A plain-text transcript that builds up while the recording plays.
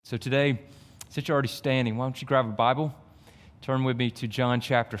So today, since you're already standing, why don't you grab a Bible, turn with me to John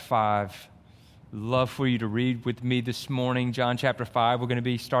chapter 5. I'd love for you to read with me this morning, John chapter 5. We're going to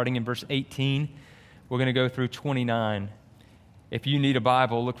be starting in verse 18. We're going to go through 29. If you need a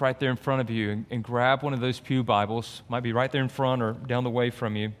Bible, look right there in front of you and grab one of those pew Bibles. Might be right there in front or down the way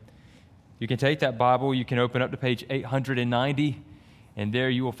from you. You can take that Bible, you can open up to page 890, and there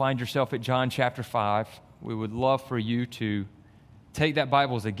you will find yourself at John chapter 5. We would love for you to take that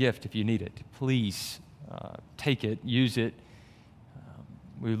Bible as a gift if you need it. Please take it, use it.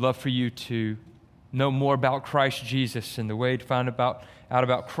 We would love for you to know more about Christ Jesus, and the way to find out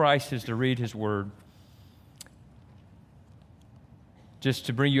about Christ is to read His Word. Just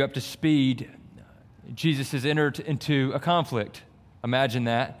to bring you up to speed, Jesus has entered into a conflict. Imagine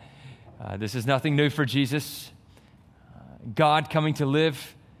that. This is nothing new for Jesus. God coming to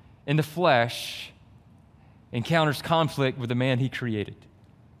live in the flesh encounters conflict with the man He created.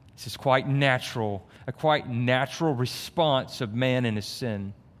 This is quite natural, a quite natural response of man and his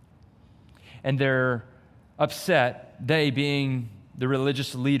sin. And they're upset, they being the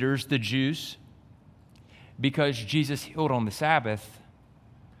religious leaders, the Jews, because Jesus healed on the Sabbath.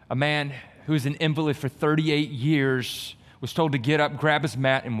 A man who was an invalid for 38 years was told to get up, grab his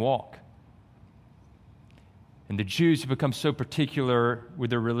mat, and walk. And the Jews have become so particular with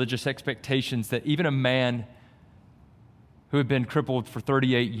their religious expectations that even a man who had been crippled for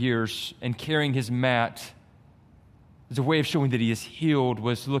 38 years and carrying his mat as a way of showing that he is healed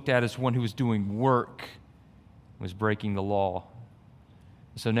was looked at as one who was doing work, was breaking the law.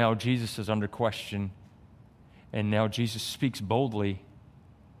 So now Jesus is under question, and now Jesus speaks boldly.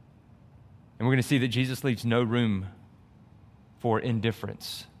 And we're going to see that Jesus leaves no room for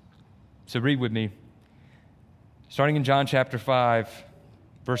indifference. So read with me. Starting in John chapter 5,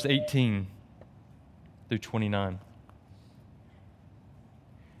 verse 18 through 29.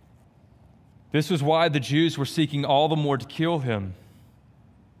 This was why the Jews were seeking all the more to kill Him.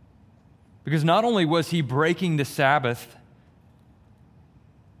 Because not only was He breaking the Sabbath,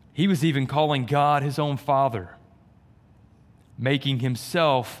 He was even calling God His own Father, making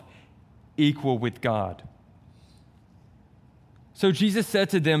Himself equal with God. So Jesus said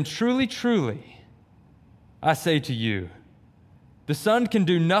to them, "Truly, truly, I say to you, the Son can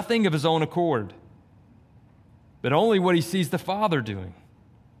do nothing of His own accord, but only what He sees the Father doing.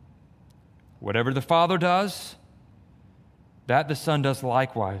 Whatever the Father does, that the Son does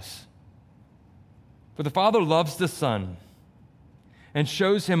likewise. For the Father loves the Son and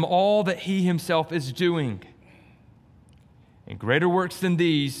shows Him all that He Himself is doing. And greater works than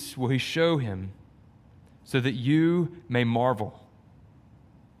these will He show Him, so that you may marvel.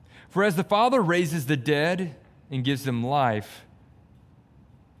 For as the Father raises the dead and gives them life,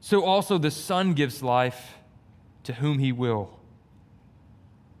 so also the Son gives life to whom He will.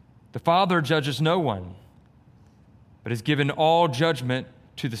 The Father judges no one, but has given all judgment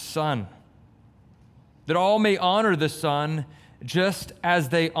to the Son, that all may honor the Son just as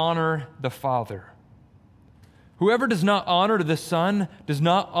they honor the Father. Whoever does not honor the Son does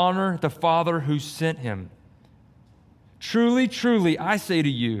not honor the Father who sent Him. Truly, truly, I say to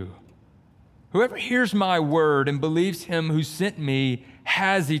you, whoever hears my word and believes Him who sent me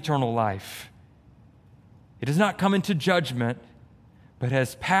has eternal life. It has not come into judgment, but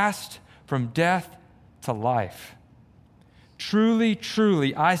has passed from death to life. Truly,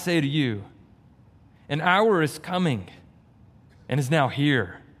 truly, I say to you, an hour is coming and is now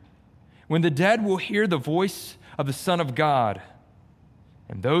here, when the dead will hear the voice of the Son of God,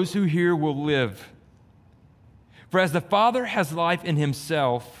 and those who hear will live. For as the Father has life in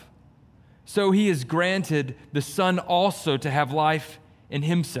Himself, so He has granted the Son also to have life in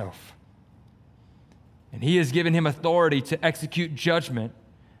Himself. And He has given Him authority to execute judgment,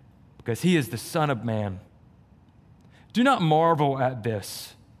 because He is the Son of Man. Do not marvel at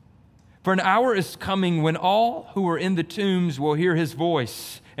this, for an hour is coming when all who are in the tombs will hear His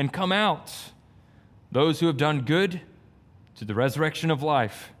voice and come out, those who have done good to the resurrection of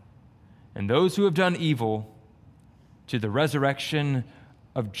life, and those who have done evil to the resurrection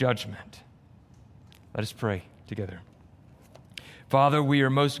of judgment." Let us pray together. Father, we are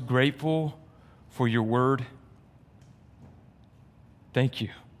most grateful for Your word. Thank You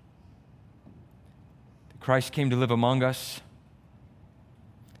that Christ came to live among us,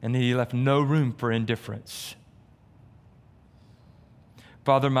 and that He left no room for indifference.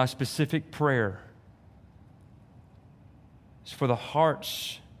 Father, my specific prayer is for the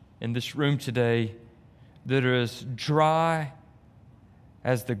hearts in this room today that are as dry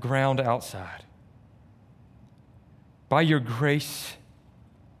as the ground outside. By Your grace,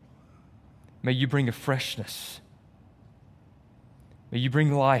 may You bring a freshness. May you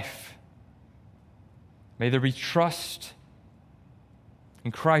bring life. May there be trust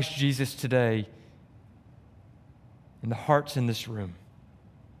in Christ Jesus today in the hearts in this room.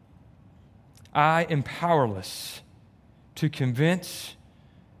 I am powerless to convince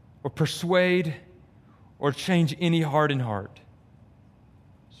or persuade or change any hardened heart.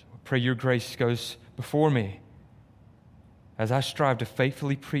 So I pray your grace goes before me as I strive to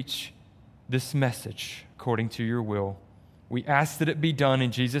faithfully preach this message according to your will. We ask that it be done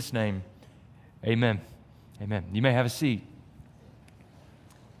in Jesus' name. Amen. Amen. You may have a seat.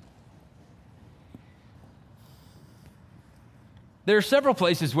 There are several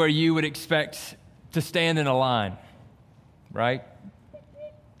places where you would expect to stand in a line, right?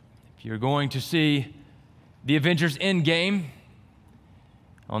 If you're going to see the Avengers Endgame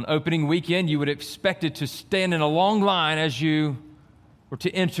on opening weekend, you would expect it to stand in a long line as you were to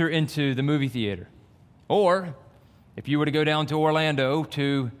enter into the movie theater. Or if you were to go down to Orlando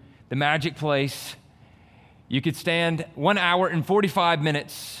to the Magic Place, you could stand 1 hour and 45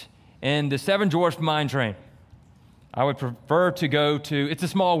 minutes in the Seven Dwarfs Mine Train. I would prefer to go to It's a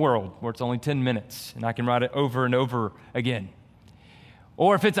Small World, where it's only 10 minutes, and I can ride it over and over again.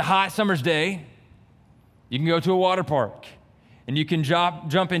 Or if it's a hot summer's day, you can go to a water park, and you can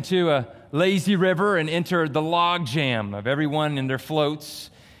jump into a lazy river and enter the log jam of everyone in their floats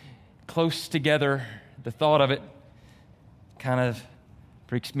close together. The thought of it kind of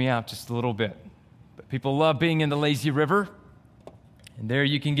freaks me out just a little bit. But people love being in the lazy river, and there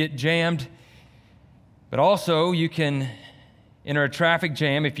you can get jammed. But also, you can enter a traffic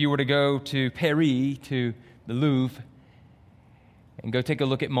jam if you were to go to Paris, to the Louvre, and go take a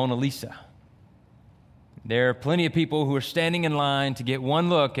look at Mona Lisa. There are plenty of people who are standing in line to get one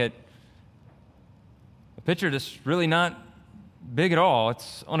look at a picture that's really not big at all.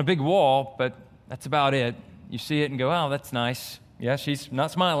 It's on a big wall, but that's about it. You see it and go, oh, that's nice. Yeah, she's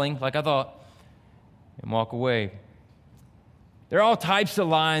not smiling like I thought, and walk away. There are all types of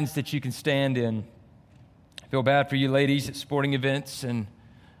lines that you can stand in. I feel bad for you ladies at sporting events and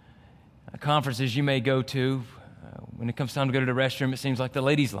conferences you may go to. When it comes time to go to the restroom, it seems like the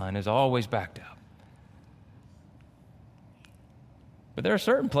ladies' line is always backed up. But there are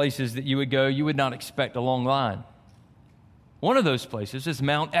certain places that you would go, you would not expect a long line. One of those places is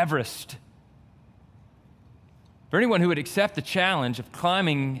Mount Everest. For anyone who would accept the challenge of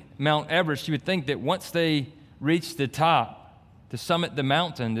climbing Mount Everest, you would think that once they reached the top, to summit the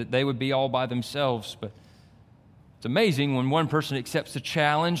mountain, that they would be all by themselves. But it's amazing when one person accepts the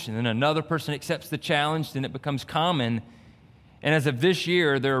challenge and then another person accepts the challenge, then it becomes common. And as of this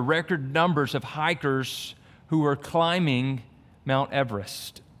year, there are record numbers of hikers who are climbing Mount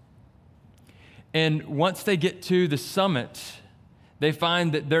Everest. And once they get to the summit, they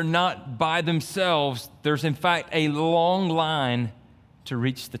find that they're not by themselves. There's, in fact, a long line to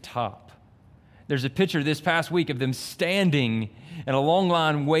reach the top. There's a picture this past week of them standing in a long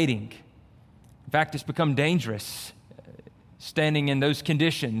line waiting. In fact, it's become dangerous standing in those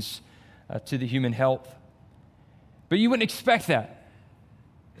conditions to the human health. But you wouldn't expect that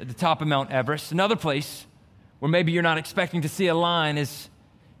at the top of Mount Everest. Another place where maybe you're not expecting to see a line is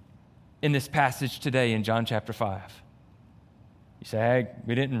in this passage today in John chapter 5. You say, hey,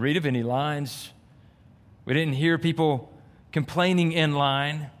 we didn't read of any lines. We didn't hear people complaining in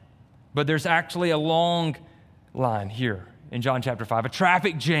line. But there's actually a long line here in John chapter 5, a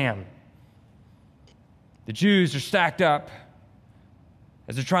traffic jam. The Jews are stacked up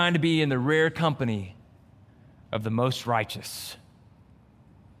as they're trying to be in the rare company of the most righteous.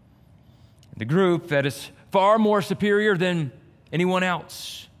 The group that is far more superior than anyone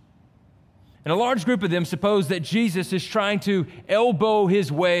else. And a large group of them suppose that Jesus is trying to elbow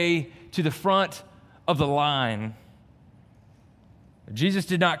his way to the front of the line. Jesus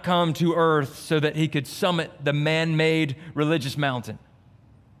did not come to earth so that he could summit the man-made religious mountain.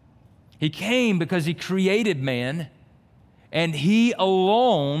 He came because he created man, and he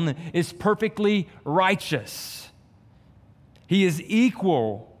alone is perfectly righteous. He is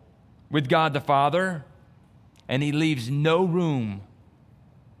equal with God the Father, and he leaves no room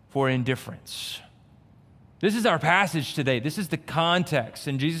for indifference. This is our passage today. This is the context,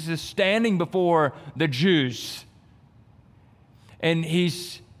 and Jesus is standing before the Jews, and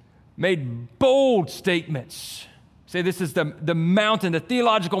he's made bold statements. Say this is the mountain, the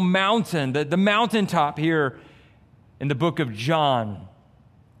theological mountain, the mountaintop here in the book of John.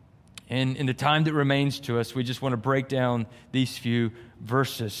 And in the time that remains to us, we just want to break down these few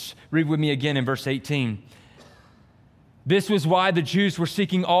verses. Read with me again in verse 18. This was why the Jews were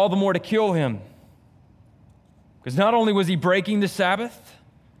seeking all the more to kill him. Because not only was he breaking the Sabbath,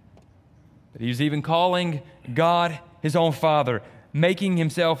 but he was even calling God his own Father. making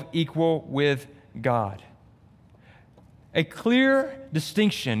himself equal with God. A clear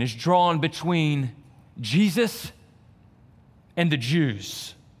distinction is drawn between Jesus and the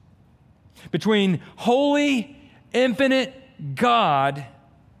Jews, between holy, infinite God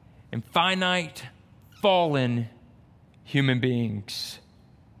and finite, fallen human beings.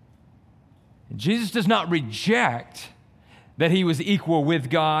 Jesus does not reject that he was equal with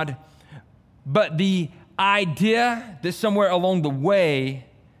God, but the idea that somewhere along the way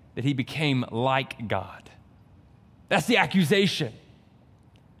that he became like God. That's the accusation.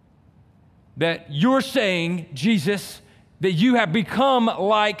 That you're saying, Jesus, that you have become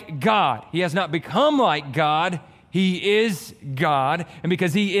like God. He has not become like God. He is God. And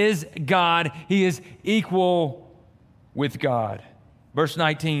because he is God, he is equal with God. Verse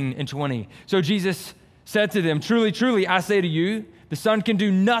 19 and 20. So Jesus said to them, truly, truly, I say to you, the Son can do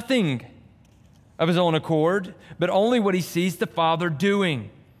nothing of his own accord, but only what he sees the Father doing.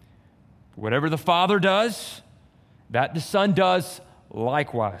 Whatever the Father does, that the Son does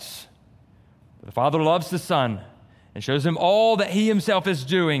likewise. The Father loves the Son and shows him all that he himself is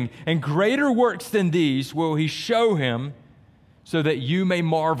doing, and greater works than these will he show him, so that you may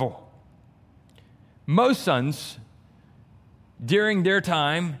marvel. Most sons, during their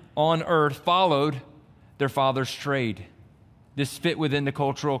time on earth, followed their father's trade. This fit within the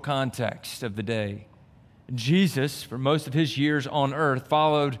cultural context of the day. Jesus, for most of his years on earth,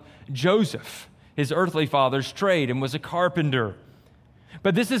 followed Joseph, his earthly father's trade, and was a carpenter.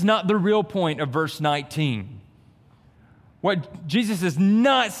 But this is not the real point of verse 19. What Jesus is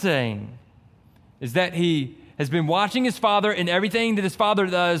not saying is that he has been watching his father and everything that his father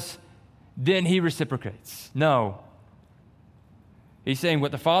does, then he reciprocates. No. He's saying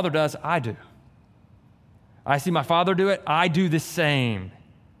what the Father does, I do. I see my Father do it, I do the same.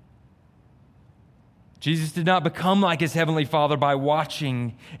 Jesus did not become like his heavenly Father by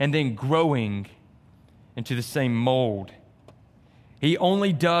watching and then growing into the same mold. He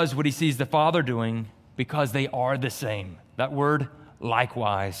only does what he sees the Father doing because they are the same. That word,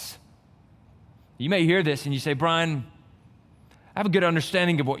 likewise. You may hear this and you say, Brian, I have a good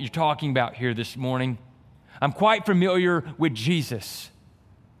understanding of what you're talking about here this morning. I'm quite familiar with Jesus.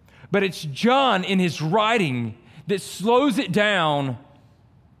 But it's John in his writing that slows it down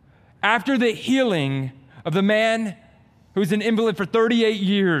after the healing of the man who was an invalid for 38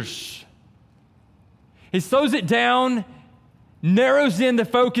 years. He slows it down, narrows in the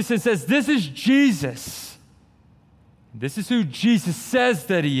focus, and says, this is Jesus. This is who Jesus says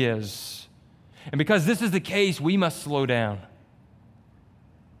that he is. And because this is the case, we must slow down.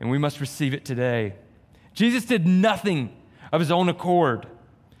 And we must receive it today. Jesus did nothing of his own accord.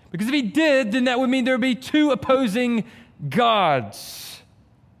 Because if he did, then that would mean there would be two opposing gods.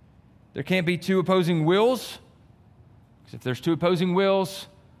 There can't be two opposing wills. Because if there's two opposing wills,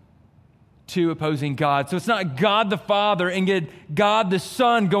 two opposing gods. So it's not God the Father and God the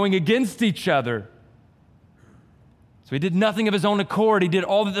Son going against each other. So he did nothing of his own accord. He did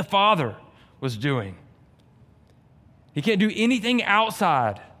all that the Father was doing. He can't do anything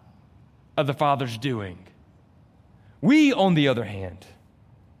outside of the Father's doing. We, on the other hand,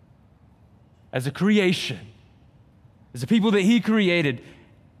 as a creation, as a people that he created,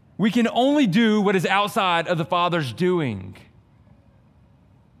 we can only do what is outside of the Father's doing.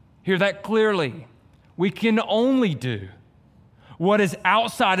 Hear that clearly. We can only do what is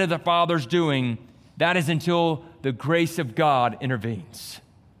outside of the Father's doing. That is until the grace of God intervenes.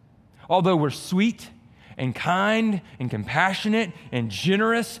 Although we're sweet and kind and compassionate and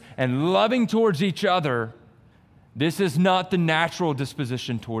generous and loving towards each other, this is not the natural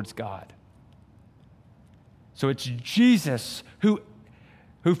disposition towards God. So it's Jesus who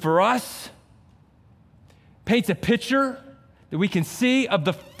for us paints a picture that we can see of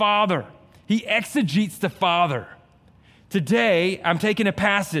the Father. He exegetes the Father. Today, I'm taking a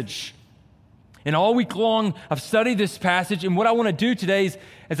passage, and all week long, I've studied this passage, and what I want to do today is,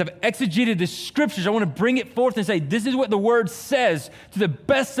 as I've exegeted the Scriptures, I want to bring it forth and say, this is what the Word says to the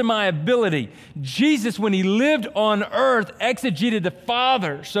best of my ability. Jesus, when he lived on earth, exegeted the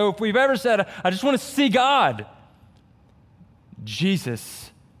Father. So if we've ever said, I just want to see God,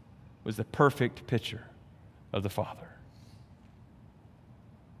 Jesus was the perfect picture of the Father.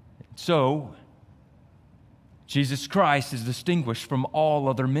 So, Jesus Christ is distinguished from all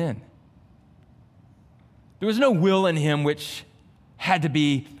other men. There was no will in him which had to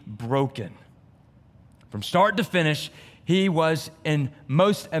be broken. From start to finish, he was in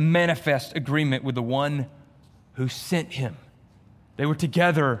most manifest agreement with the one who sent him. They were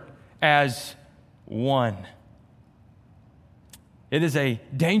together as one. It is a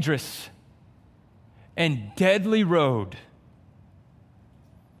dangerous and deadly road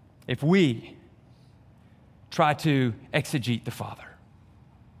if we try to exegete the Father.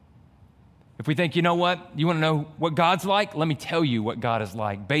 If we think, you know what, you want to know what God's like? Let me tell you what God is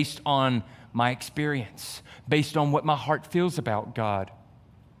like based on my experience, based on what my heart feels about God.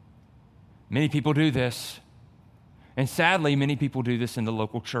 Many people do this, and sadly, many people do this in the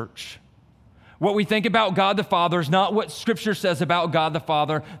local church. What we think about God the Father is not what Scripture says about God the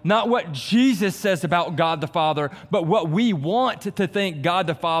Father, not what Jesus says about God the Father, but what we want to think God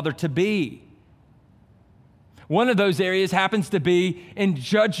the Father to be. One of those areas happens to be in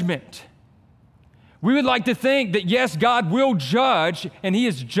judgment. We would like to think that, yes, God will judge, and He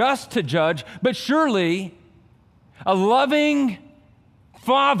is just to judge, but surely a loving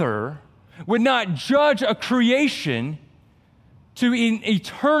Father would not judge a creation to an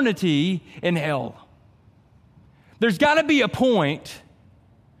eternity in hell. There's got to be a point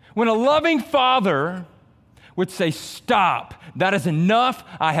when a loving Father would say, stop, that is enough.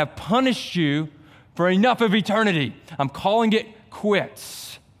 I have punished you for enough of eternity. I'm calling it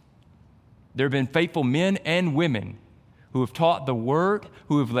quits. There have been faithful men and women who have taught the Word,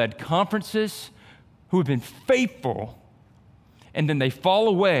 who have led conferences, who have been faithful, and then they fall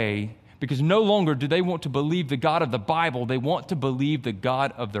away because no longer do they want to believe the God of the Bible. They want to believe the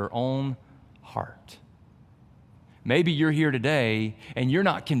God of their own heart. Maybe you're here today and you're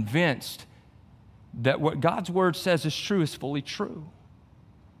not convinced that what God's Word says is true is fully true.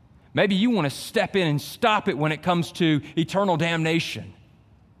 Maybe you want to step in and stop it when it comes to eternal damnation.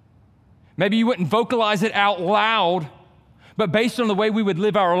 Maybe you wouldn't vocalize it out loud, but based on the way we would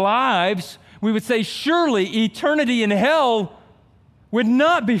live our lives, we would say, surely eternity in hell would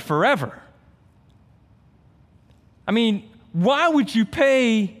not be forever. I mean, why would you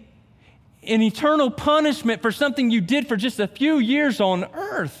pay an eternal punishment for something you did for just a few years on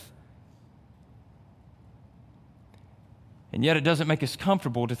earth? And yet it doesn't make us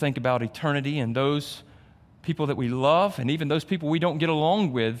comfortable to think about eternity and those people that we love and even those people we don't get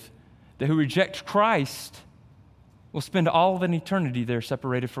along with, that who reject Christ will spend all of an eternity there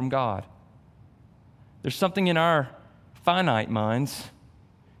separated from God. There's something in our finite minds,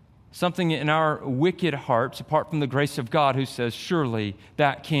 something in our wicked hearts, apart from the grace of God, who says, surely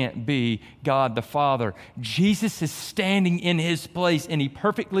that can't be God the Father. Jesus is standing in His place, and He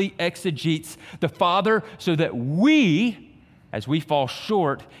perfectly exegetes the Father so that we, as we fall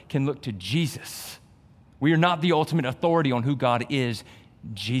short, can look to Jesus. We are not the ultimate authority on who God is.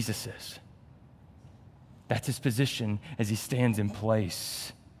 Jesus is. That's His position as He stands in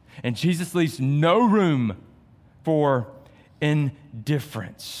place. And Jesus leaves no room for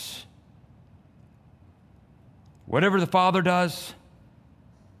indifference. Whatever the Father does,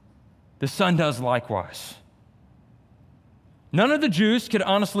 the Son does likewise. None of the Jews could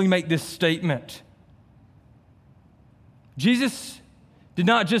honestly make this statement. Jesus did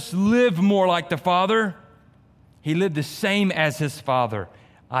not just live more like the Father, He lived the same as His Father,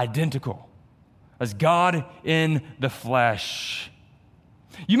 identical, as God in the flesh.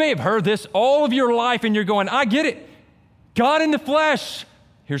 You may have heard this all of your life and you're going, I get it. God in the flesh.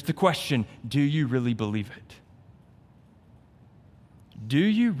 Here's the question. Do you really believe it? Do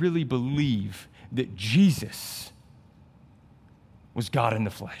you really believe that Jesus was God in the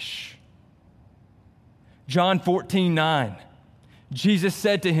flesh? John 14:9, Jesus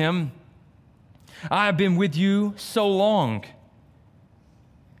said to him, I have been with you so long,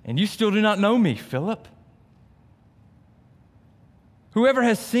 and you still do not know me, Philip. Whoever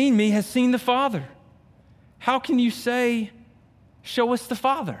has seen me has seen the Father. How can you say, show us the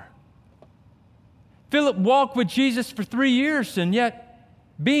Father? Philip walked with Jesus for 3 years, and yet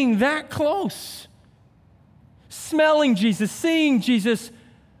being that close, smelling Jesus, seeing Jesus,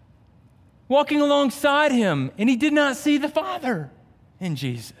 walking alongside Him, and he did not see the Father in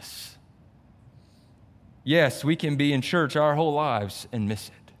Jesus. Yes, we can be in church our whole lives and miss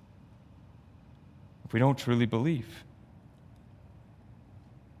it if we don't truly believe.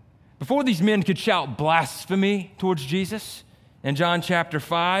 Before these men could shout blasphemy towards Jesus, in John chapter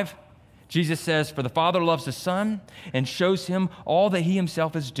 5, Jesus says, for the Father loves the Son and shows Him all that He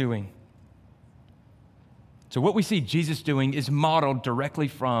Himself is doing. So what we see Jesus doing is modeled directly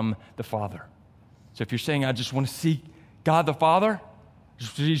from the Father. So if you're saying, I just want to see God the Father,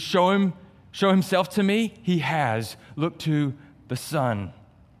 just show Himself to me, He has. Look to the Son.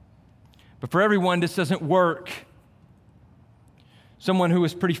 But for everyone, this doesn't work. Someone who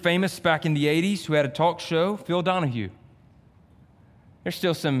was pretty famous back in the 80s who had a talk show, Phil Donahue. There's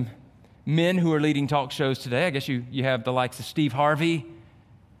still some men who are leading talk shows today. I guess you have the likes of Steve Harvey.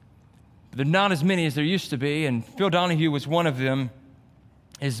 But there are not as many as there used to be, and Phil Donahue was one of them.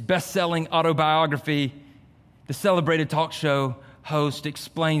 His best-selling autobiography, the celebrated talk show host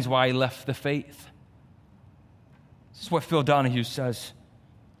explains why he left the faith. This is what Phil Donahue says.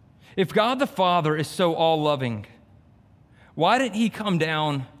 If God the Father is so all-loving, why didn't he come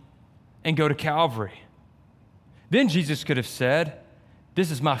down and go to Calvary? Then Jesus could have said,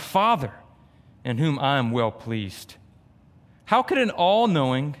 "This is my Father, in whom I am well pleased." How could an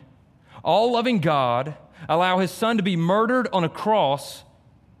all-knowing, all-loving God allow his Son to be murdered on a cross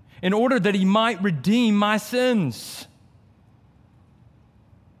in order that he might redeem my sins?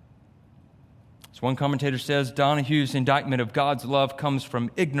 As one commentator says, Donahue's indictment of God's love comes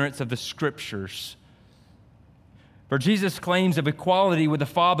from ignorance of the Scriptures. For Jesus' claims of equality with the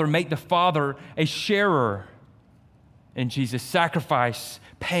Father make the Father a sharer in Jesus' sacrifice,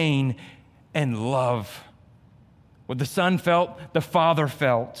 pain, and love. What the Son felt, the Father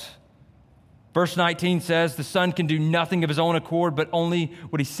felt. Verse 19 says, the Son can do nothing of his own accord, but only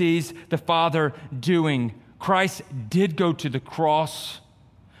what he sees the Father doing. Christ did go to the cross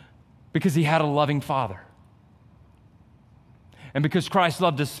because he had a loving Father. And because Christ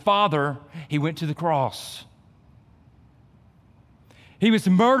loved his Father, he went to the cross. He was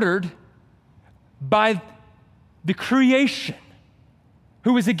murdered by the creation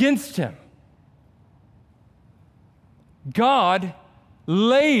who was against him. God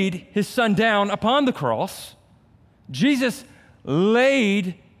laid his Son down upon the cross. Jesus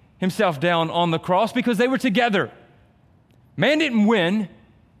laid himself down on the cross because they were together. Man didn't win.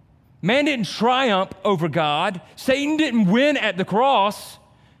 Man didn't triumph over God. Satan didn't win at the cross.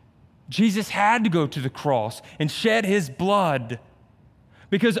 Jesus had to go to the cross and shed his blood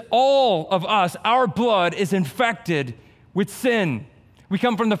because all of us, our blood is infected with sin. We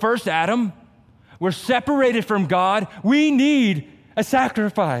come from the first Adam. We're separated from God. We need a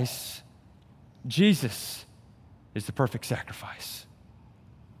sacrifice. Jesus is the perfect sacrifice.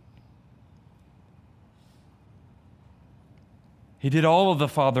 He did all of the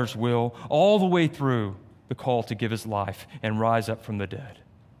Father's will all the way through the call to give his life and rise up from the dead.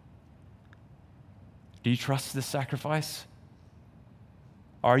 Do you trust this sacrifice?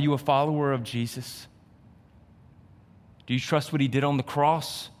 Are you a follower of Jesus? Do you trust what he did on the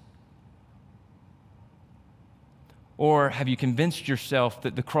cross? Or have you convinced yourself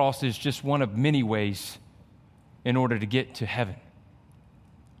that the cross is just one of many ways in order to get to heaven?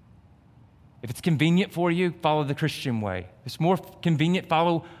 If it's convenient for you, follow the Christian way. If it's more convenient,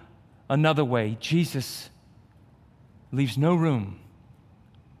 follow another way. Jesus leaves no room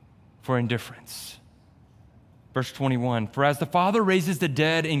for indifference. Verse 21, for as the Father raises the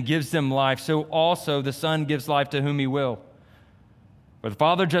dead and gives them life, so also the Son gives life to whom he will. For the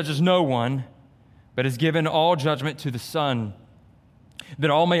Father judges no one, but has given all judgment to the Son, that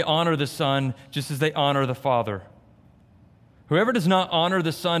all may honor the Son just as they honor the Father. Whoever does not honor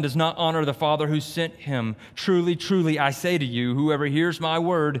the Son does not honor the Father who sent him. Truly, truly, I say to you, whoever hears my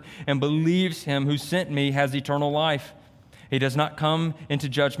word and believes him who sent me has eternal life. He does not come into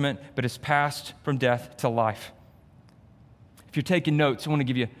judgment, but is passed from death to life. If you're taking notes, I want to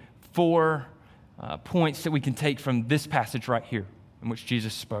give you 4 points that we can take from this passage right here in which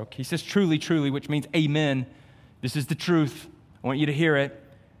Jesus spoke. He says, truly, truly, which means amen. This is the truth. I want you to hear it.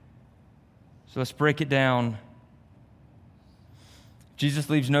 So let's break it down. Jesus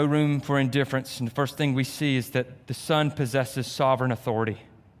leaves no room for indifference. And the first thing we see is that the Son possesses sovereign authority.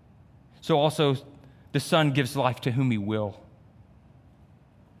 So also, the Son gives life to whom he will.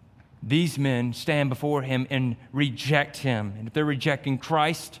 These men stand before him and reject him. And if they're rejecting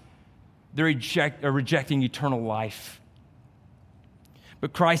Christ, they're rejecting eternal life.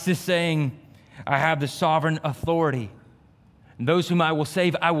 But Christ is saying, I have the sovereign authority. And those whom I will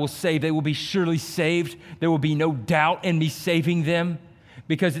save, I will save. They will be surely saved. There will be no doubt in me saving them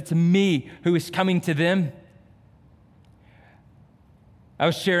because it's me who is coming to them. I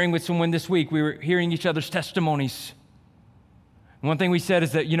was sharing with someone this week. We were hearing each other's testimonies. One thing we said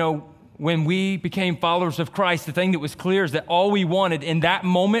is that, when we became followers of Christ, the thing that was clear is that all we wanted in that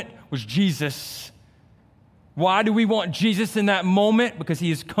moment was Jesus. Why do we want Jesus in that moment? Because he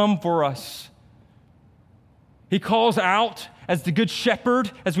has come for us. He calls out as the good shepherd,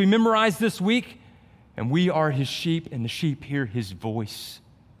 as we memorize this week, and we are his sheep, and the sheep hear his voice.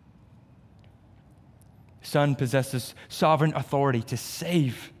 The Son possesses sovereign authority to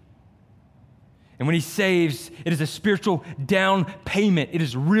save. And when he saves, it is a spiritual down payment. It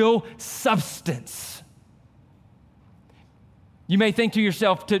is real substance. You may think to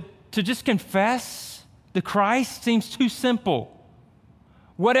yourself, to just confess the Christ seems too simple.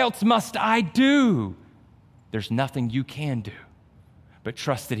 What else must I do? There's nothing you can do but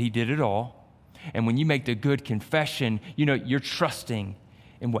trust that he did it all. And when you make the good confession, you're trusting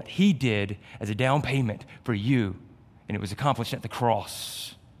in what he did as a down payment for you and it was accomplished at the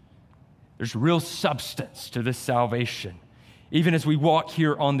cross. There's real substance to this salvation. Even as we walk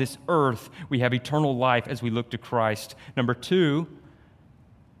here on this earth, we have eternal life as we look to Christ. Number two,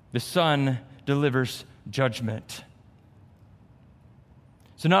 the Son delivers judgment.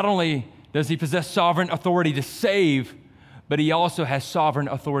 So not only does he possess sovereign authority to save, but he also has sovereign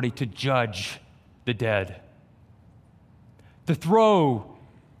authority to judge the dead, to throw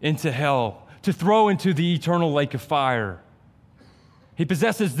into hell, to throw into the eternal lake of fire. He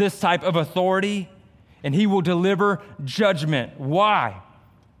possesses this type of authority, and he will deliver judgment. Why?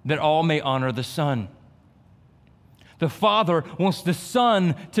 That all may honor the Son. The Father wants the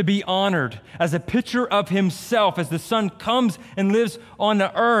Son to be honored as a picture of himself. As the Son comes and lives on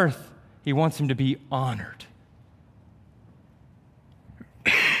the earth, he wants him to be honored.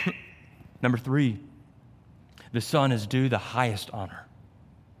 Number three, the Son is due the highest honor.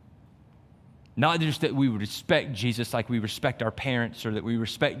 Not just that we would respect Jesus like we respect our parents, or that we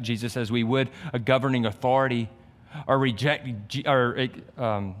respect Jesus as we would a governing authority, or respect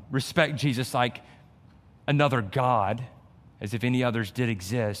Jesus like another God, as if any others did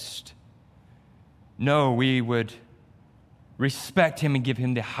exist. No, we would respect him and give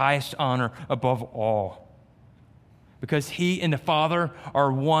him the highest honor above all, because he and the Father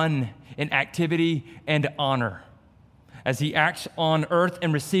are one in activity and honor. As he acts on earth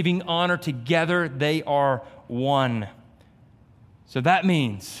and receiving honor together, they are one. So that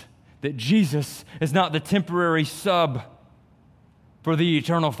means that Jesus is not the temporary sub for the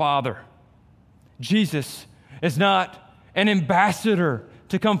eternal Father. Jesus is not an ambassador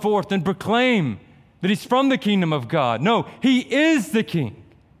to come forth and proclaim that he's from the kingdom of God. No, he is the King.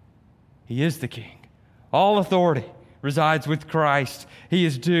 He is the King. All authority resides with Christ. He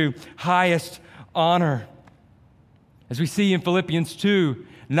is due highest honor. As we see in Philippians 2,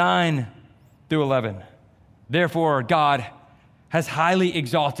 9 through 11. Therefore, God has highly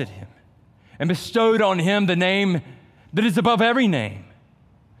exalted him and bestowed on him the name that is above every name,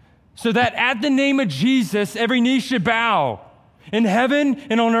 so that at the name of Jesus, every knee should bow in heaven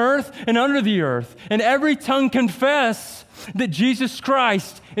and on earth and under the earth, and every tongue confess that Jesus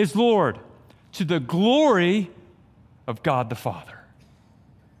Christ is Lord, to the glory of God the Father.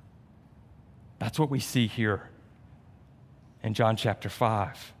 That's what we see here in John chapter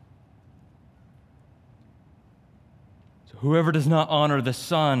 5. So whoever does not honor the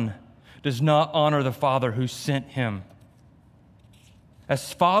Son does not honor the Father who sent him.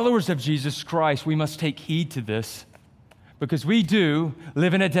 As followers of Jesus Christ, we must take heed to this, because we do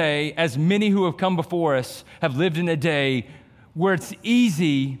live in a day, as many who have come before us have lived in a day, where it's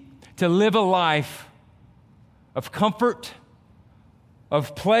easy to live a life of comfort,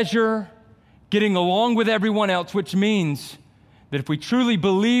 of pleasure, getting along with everyone else, which means that if we truly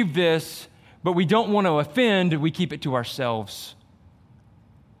believe this, but we don't want to offend, we keep it to ourselves.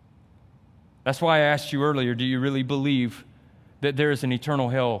 That's why I asked you earlier, do you really believe that there is an eternal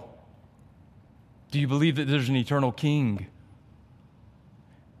hell? Do you believe that there's an eternal king?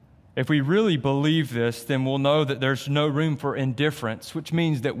 If we really believe this, then we'll know that there's no room for indifference, which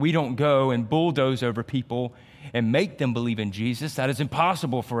means that we don't go and bulldoze over people and make them believe in Jesus. That is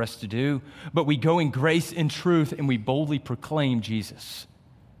impossible for us to do. But we go in grace and truth, and we boldly proclaim Jesus.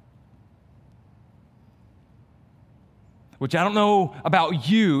 Which I don't know about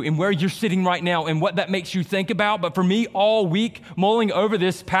you and where you're sitting right now and what that makes you think about, but for me, all week, mulling over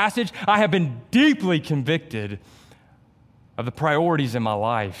this passage, I have been deeply convicted of the priorities in my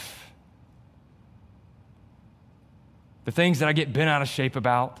life. The things that I get bent out of shape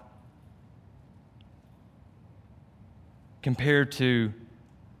about, compared to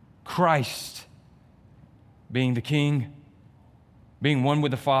Christ being the King, being one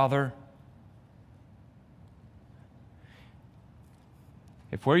with the Father.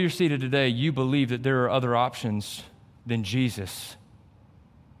 If where you're seated today, you believe that there are other options than Jesus,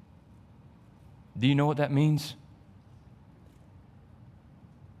 do you know what that means?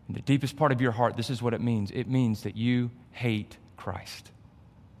 In the deepest part of your heart, this is what it means. It means that you hate Christ.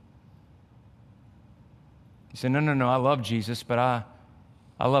 You say, no, I love Jesus, but I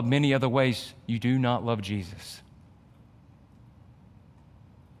love many other ways. You do not love Jesus.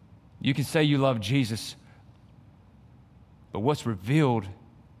 You can say you love Jesus, but what's revealed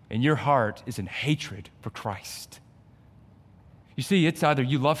in your heart is in hatred for Christ. You see, it's either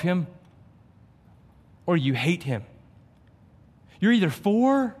you love him or you hate him. You're either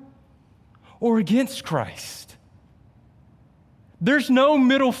for or against Christ. There's no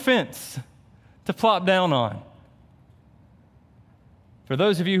middle fence to plop down on. For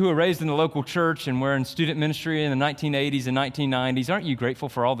those of you who were raised in the local church and were in student ministry in the 1980s and 1990s, aren't you grateful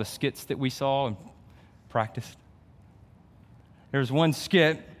for all the skits that we saw and practiced? There's one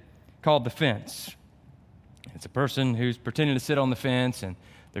skit called The Fence. It's a person who's pretending to sit on the fence, and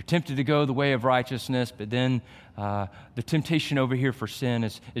they're tempted to go the way of righteousness, but then the temptation over here for sin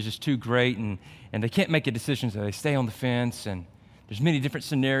is just too great, and they can't make a decision, so they stay on the fence, and there's many different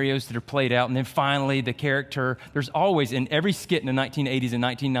scenarios that are played out, and then finally the character, there's always, in every skit in the 1980s and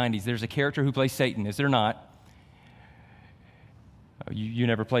 1990s, there's a character who plays Satan, is there not? Oh, you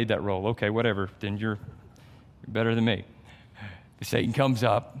never played that role. Okay, whatever, then you're better than me. Satan comes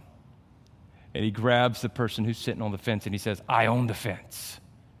up, and he grabs the person who's sitting on the fence, and he says, "I own the fence,"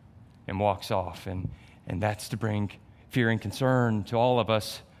 and walks off. And that's to bring fear and concern to all of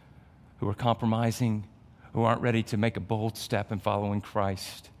us who are compromising, who aren't ready to make a bold step in following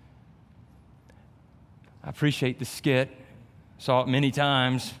Christ. I appreciate the skit. Saw it many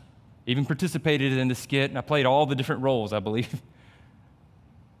times, even participated in the skit, and I played all the different roles, I believe.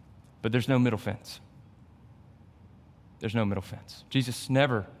 But there's no middle fence. There's no middle fence. Jesus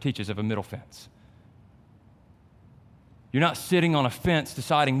never teaches of a middle fence. You're not sitting on a fence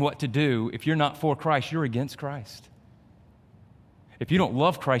deciding what to do. If you're not for Christ, you're against Christ. If you don't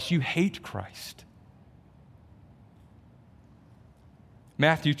love Christ, you hate Christ.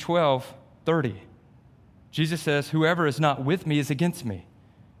 Matthew 12:30, Jesus says, "Whoever is not with me is against me,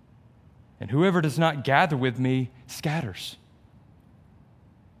 and whoever does not gather with me scatters."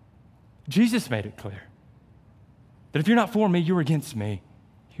 Jesus made it clear that if you're not for me, you're against me.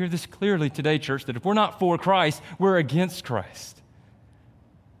 Hear this clearly today, church, that if we're not for Christ, we're against Christ.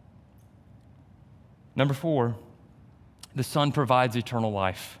 Number 4, the Son provides eternal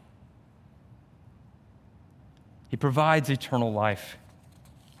life. He provides eternal life.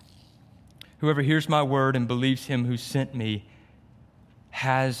 Whoever hears my word and believes him who sent me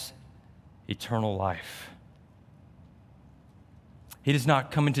has eternal life. He does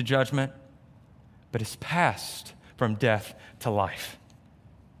not come into judgment, but is passed from death to life.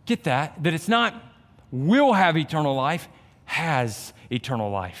 Get that? That it's not will have eternal life, has eternal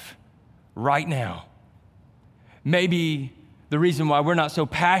life right now. Maybe the reason why we're not so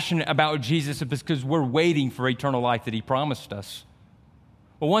passionate about Jesus is because we're waiting for eternal life that he promised us.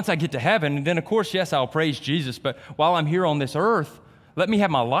 Well, once I get to heaven, then of course, yes, I'll praise Jesus, but while I'm here on this earth, let me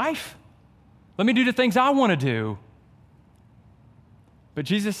have my life. Let me do the things I want to do. But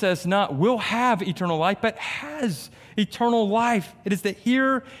Jesus says not will have eternal life, but has eternal life. It is the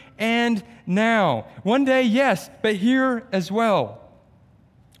here and now. One day, yes, but here as well.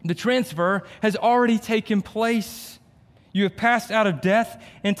 The transfer has already taken place. You have passed out of death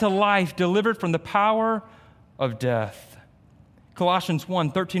into life, delivered from the power of death. Colossians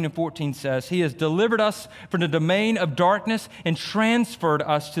 1:13 and 14 says, "He has delivered us from the domain of darkness and transferred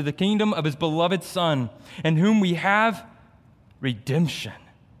us to the kingdom of his beloved Son, in whom we have redemption,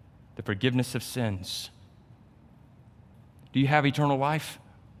 the forgiveness of sins." Do you have eternal life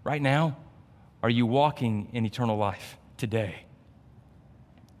right now? Are you walking in eternal life today?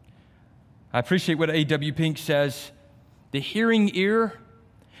 I appreciate what A.W. Pink says. The hearing ear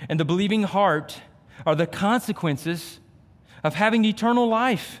and the believing heart are the consequences of having eternal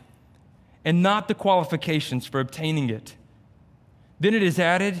life and not the qualifications for obtaining it. Then it is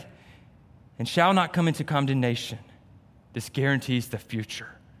added, "and shall not come into condemnation." This guarantees the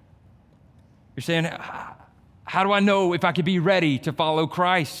future. You're saying, how do I know if I could be ready to follow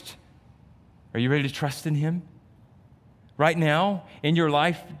Christ? Are you ready to trust in him? Right now, in your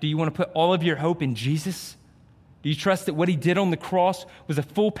life, do you want to put all of your hope in Jesus? Do you trust that what he did on the cross was a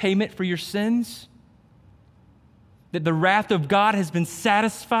full payment for your sins? That the wrath of God has been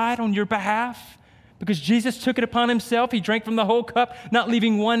satisfied on your behalf? Because Jesus took it upon himself. He drank from the whole cup, not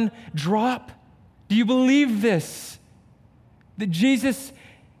leaving one drop. Do you believe this? That Jesus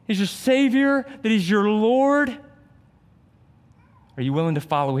is your Savior, that he's your Lord? Are you willing to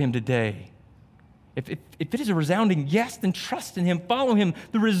follow him today? If it is a resounding yes, then trust in him, follow him.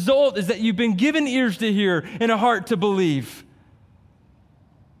 The result is that you've been given ears to hear and a heart to believe.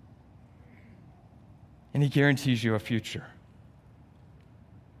 And he guarantees you a future.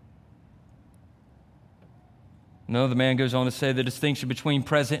 No, the man goes on to say the distinction between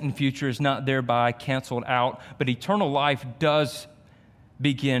present and future is not thereby canceled out, but eternal life does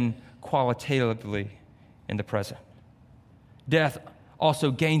begin qualitatively in the present. Death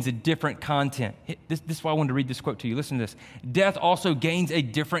also gains a different content. This is why I wanted to read this quote to you. Listen to this. Death also gains a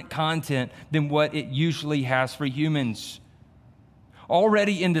different content than what it usually has for humans.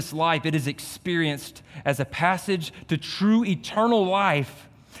 Already in this life, it is experienced as a passage to true eternal life,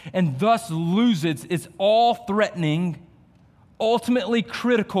 and thus loses its all-threatening, ultimately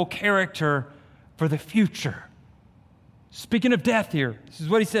critical character for the future. Speaking of death here, this is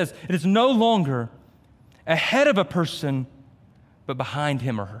what he says. It is no longer ahead of a person, but behind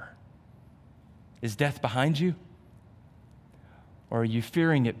him or her? Is death behind you? Or are you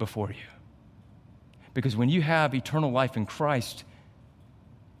fearing it before you? Because when you have eternal life in Christ,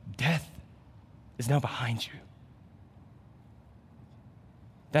 death is now behind you.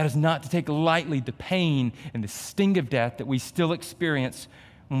 That is not to take lightly the pain and the sting of death that we still experience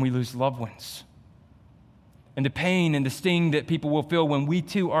when we lose loved ones, and the pain and the sting that people will feel when we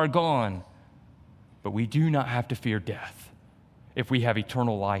too are gone. But we do not have to fear death if we have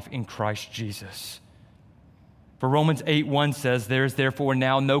eternal life in Christ Jesus. For Romans 8:1 says, "There is therefore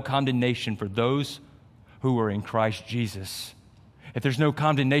now no condemnation for those who are in Christ Jesus." If there's no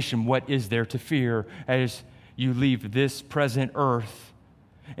condemnation, what is there to fear as you leave this present earth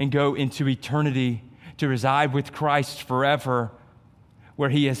and go into eternity to reside with Christ forever, where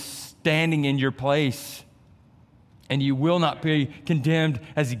he is standing in your place? And you will not be condemned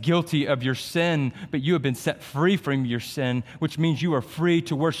as guilty of your sin, but you have been set free from your sin, which means you are free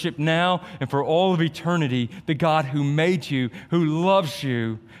to worship now and for all of eternity the God who made you, who loves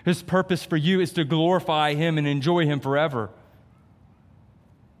you. His purpose for you is to glorify him and enjoy him forever.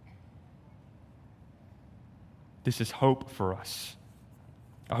 This is hope for us,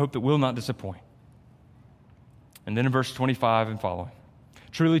 a hope that will not disappoint. And then in verse 25 and following,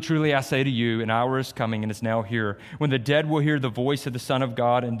 "Truly, truly, I say to you, an hour is coming and is now here, when the dead will hear the voice of the Son of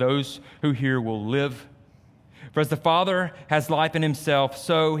God, and those who hear will live. For as the Father has life in himself,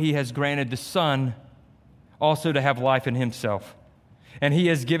 so he has granted the Son also to have life in himself. And he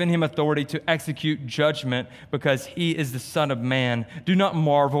has given him authority to execute judgment, because he is the Son of Man. Do not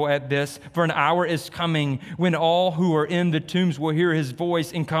marvel at this, for an hour is coming when all who are in the tombs will hear his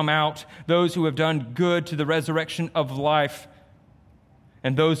voice and come out, those who have done good to the resurrection of life,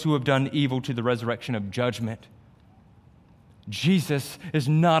 and those who have done evil to the resurrection of judgment." Jesus is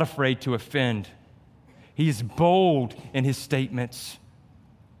not afraid to offend. He is bold in his statements.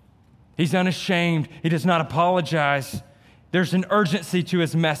 He's unashamed. He does not apologize. There's an urgency to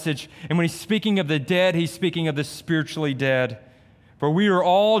his message. And when he's speaking of the dead, he's speaking of the spiritually dead. For we are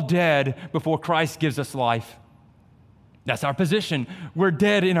all dead before Christ gives us life. That's our position. We're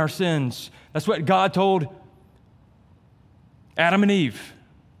dead in our sins. That's what God told Adam and Eve.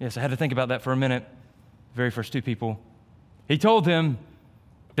 Yes, I had to think about that for a minute. The very first two people. He told them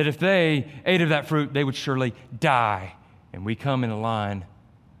that if they ate of that fruit, they would surely die. And we come in a line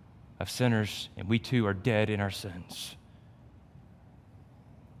of sinners, and we too are dead in our sins.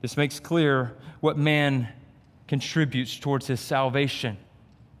 This makes clear what man contributes towards his salvation.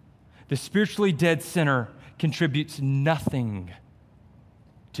 The spiritually dead sinner contributes nothing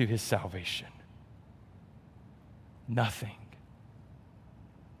to his salvation. Nothing.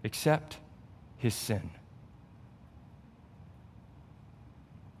 Except his sin.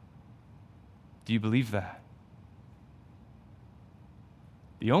 Do you believe that?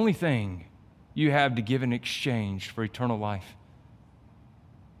 The only thing you have to give in exchange for eternal life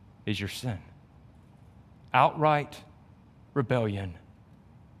is your sin. Outright rebellion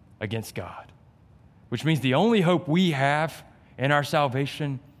against God. Which means the only hope we have in our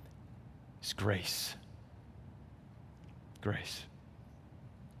salvation is grace. Grace.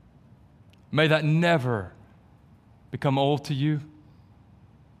 May that never become old to you,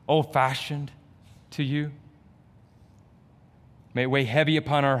 old-fashioned to you. May it weigh heavy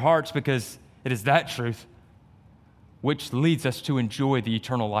upon our hearts, because it is that truth which leads us to enjoy the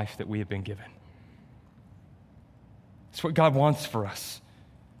eternal life that we have been given. It's what God wants for us.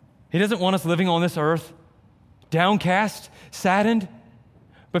 He doesn't want us living on this earth downcast, saddened,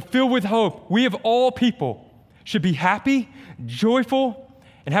 but filled with hope. We of all people should be happy, joyful,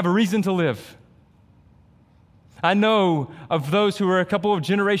 and have a reason to live. I know of those who are a couple of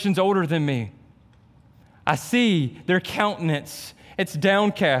generations older than me. I see their countenance. It's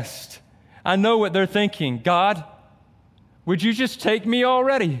downcast. I know what they're thinking. God, would you just take me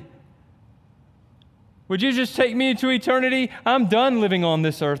already? Would you just take me into eternity? I'm done living on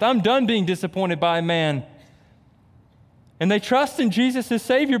this earth. I'm done being disappointed by man. And they trust in Jesus as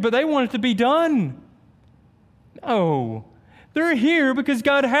Savior, but they want it to be done. No. They're here because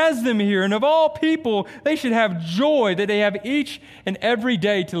God has them here. And of all people, they should have joy that they have each and every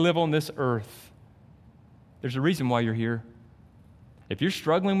day to live on this earth. There's a reason why you're here. If you're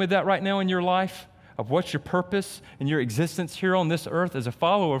struggling with that right now in your life, of what's your purpose and your existence here on this earth as a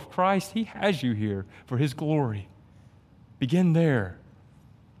follower of Christ, He has you here for His glory. Begin there.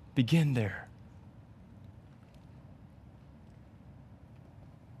 Begin there.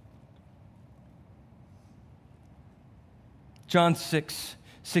 John 6,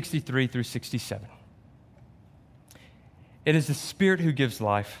 63 through 67. It is the Spirit who gives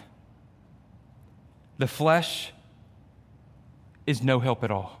life. The flesh is no help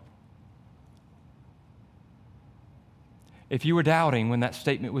at all. If you were doubting when that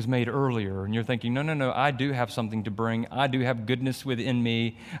statement was made earlier and you're thinking, no, I do have something to bring. I do have goodness within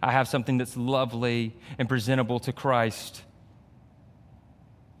me. I have something that's lovely and presentable to Christ.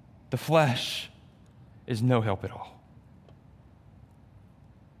 The flesh is no help at all.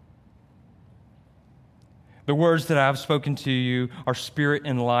 The words that I have spoken to you are spirit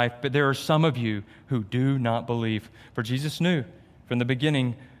and life, but there are some of you who do not believe. For Jesus knew from the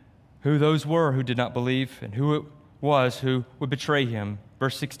beginning who those were who did not believe and who it was who would betray him.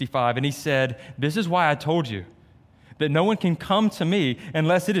 Verse 65, and he said, "This is why I told you that no one can come to me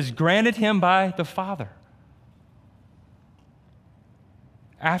unless it is granted him by the Father."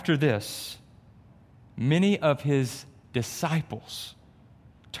 After this, many of his disciples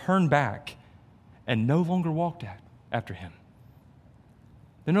turned back and no longer walked after him.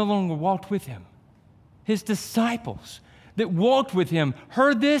 They no longer walked with him. His disciples that walked with him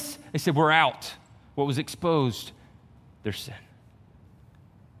heard this. They said, "We're out." What was exposed? Their sin.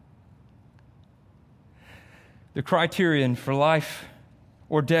 The criterion for life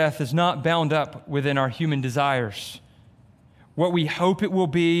or death is not bound up within our human desires, what we hope it will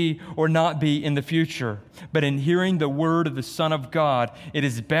be or not be in the future, but in hearing the word of the Son of God. It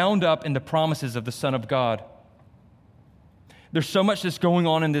is bound up in the promises of the Son of God. There's so much that's going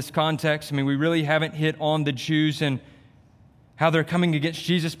on in this context. I mean, we really haven't hit on the Jews and how they're coming against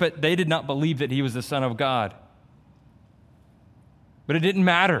Jesus, but they did not believe that he was the Son of God. But it didn't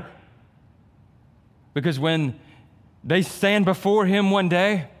matter, because when they stand before him one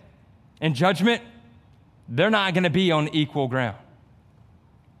day in judgment, they're not going to be on equal ground.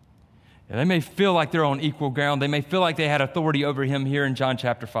 And they may feel like they're on equal ground. They may feel like they had authority over him here in John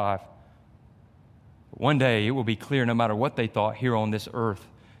chapter 5. But one day it will be clear, no matter what they thought here on this earth,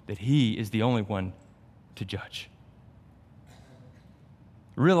 that he is the only one to judge.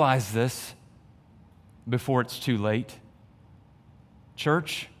 Realize this before it's too late.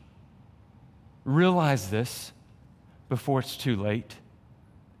 Church, realize this before it's too late.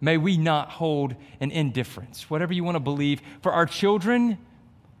 May we not hold an indifference, whatever you want to believe. For our children,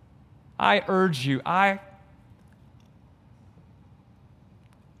 I urge you, I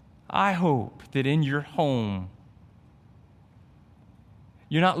hope that in your home,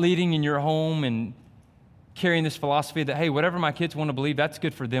 you're not leading in your home and carrying this philosophy that, hey, whatever my kids want to believe, that's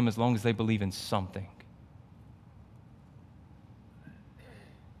good for them as long as they believe in something.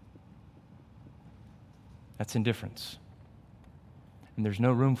 That's indifference. And there's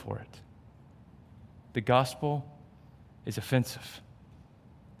no room for it. The gospel is offensive.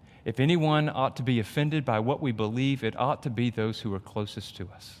 If anyone ought to be offended by what we believe, it ought to be those who are closest to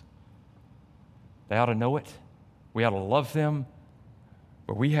us. They ought to know it. We ought to love them.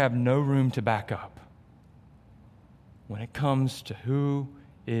 But we have no room to back up when it comes to who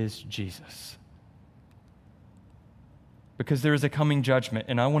is Jesus. Because there is a coming judgment,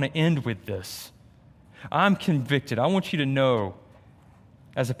 and I want to end with this. I'm convicted. I want you to know,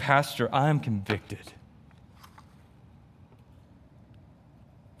 as a pastor, I am convicted.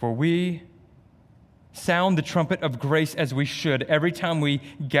 For we sound the trumpet of grace as we should every time we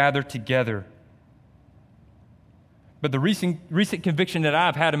gather together. But the recent conviction that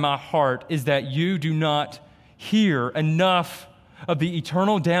I've had in my heart is that you do not hear enough of the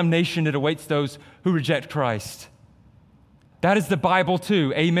eternal damnation that awaits those who reject Christ. That is the Bible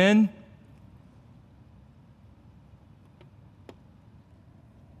too. Amen?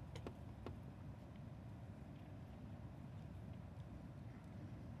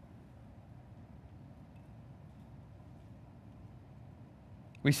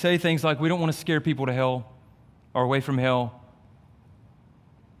 We say things like we don't want to scare people to hell or away from hell.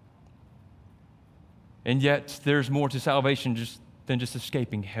 And yet there's more to salvation than just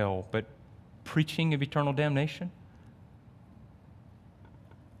escaping hell, but preaching of eternal damnation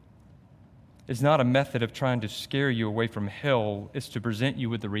is not a method of trying to scare you away from hell. It's to present you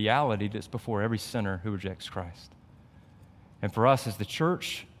with the reality that's before every sinner who rejects Christ. And for us as the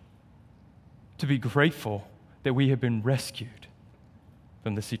church, to be grateful that we have been rescued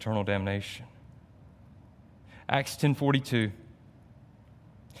from this eternal damnation. Acts 10:42.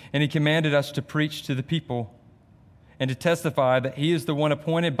 And he commanded us to preach to the people and to testify that he is the one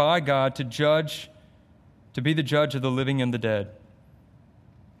appointed by God to be the judge of the living and the dead.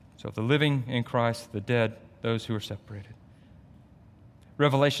 So the living in Christ, the dead, those who are separated.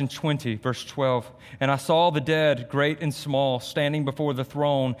 Revelation 20, verse 12. And I saw the dead, great and small, standing before the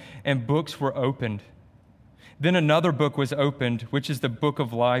throne, and books were opened. Then another book was opened, which is the book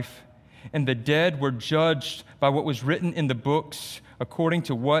of life. And the dead were judged by what was written in the books according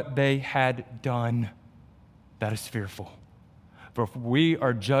to what they had done. That is fearful. For if we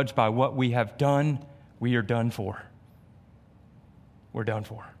are judged by what we have done, we are done for. We're done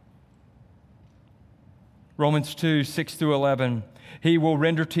for. Romans 2, 6 through 11. He will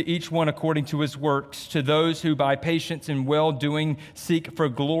render to each one according to his works. To those who by patience and well-doing seek for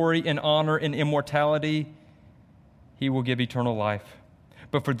glory and honor and immortality, he will give eternal life.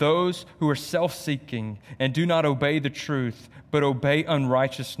 But for those who are self-seeking and do not obey the truth, but obey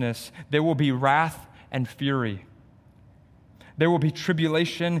unrighteousness, there will be wrath and fury. There will be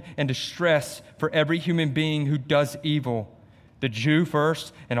tribulation and distress for every human being who does evil, the Jew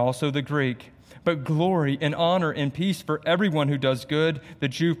first and also the Greek. But glory and honor and peace for everyone who does good, the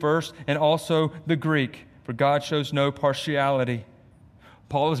Jew first and also the Greek, for God shows no partiality.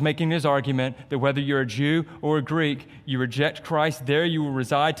 Paul is making his argument that whether you're a Jew or a Greek, you reject Christ, there you will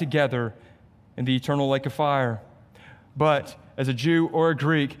reside together in the eternal lake of fire. But as a Jew or a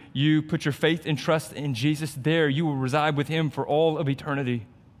Greek, you put your faith and trust in Jesus, there you will reside with him for all of eternity.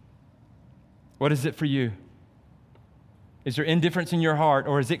 What is it for you? Is there indifference in your heart,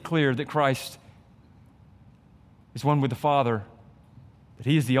 or is it clear that Christ is one with the Father, that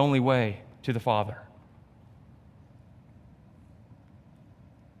he is the only way to the Father?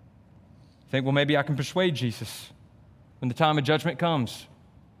 Think, well, maybe I can persuade Jesus when the time of judgment comes.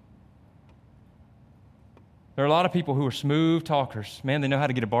 There are a lot of people who are smooth talkers. Man, they know how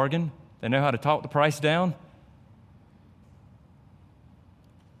to get a bargain. They know how to talk the price down.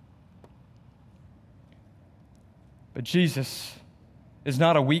 But Jesus is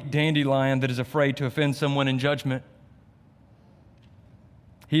not a weak dandelion that is afraid to offend someone in judgment.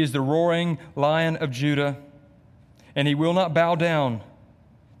 He is the roaring Lion of Judah, and he will not bow down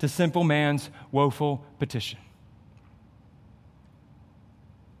to simple man's woeful petition.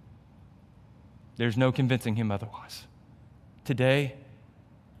 There's no convincing him otherwise. Today,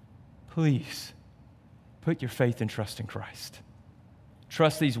 please put your faith and trust in Christ.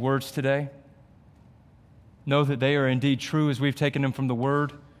 Trust these words today. Know that they are indeed true as we've taken them from the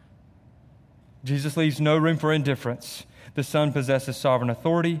Word. Jesus leaves no room for indifference. The Son possesses sovereign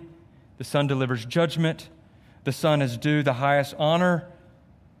authority. The Son delivers judgment. The Son is due the highest honor.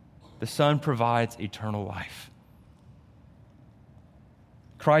 The Son provides eternal life.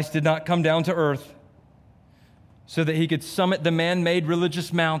 Christ did not come down to earth so that he could summit the man-made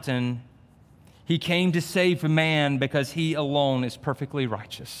religious mountain. He came to save man because he alone is perfectly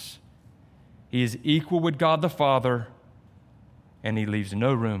righteous. He is equal with God the Father, and he leaves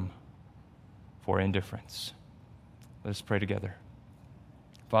no room for indifference. Let us pray together.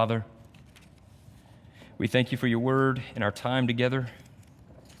 Father, we thank you for your word and our time together.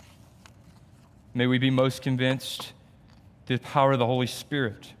 May we be most convinced through the power of the Holy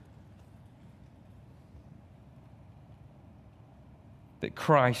Spirit that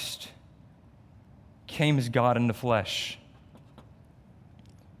Christ came as God in the flesh,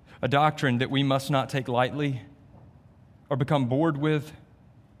 a doctrine that we must not take lightly or become bored with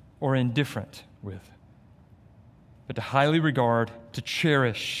or indifferent with, but to highly regard, to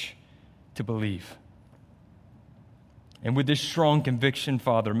cherish, to believe. And with this strong conviction,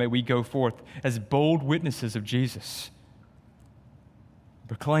 Father, may we go forth as bold witnesses of Jesus,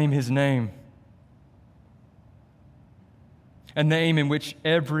 proclaim his name, a name in which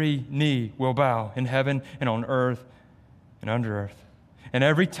every knee will bow in heaven and on earth and under earth, and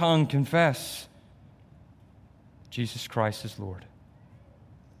every tongue confess Jesus Christ is Lord.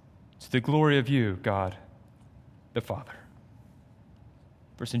 It's the glory of you, God, the Father.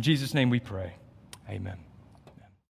 For it's in Jesus' name we pray. Amen.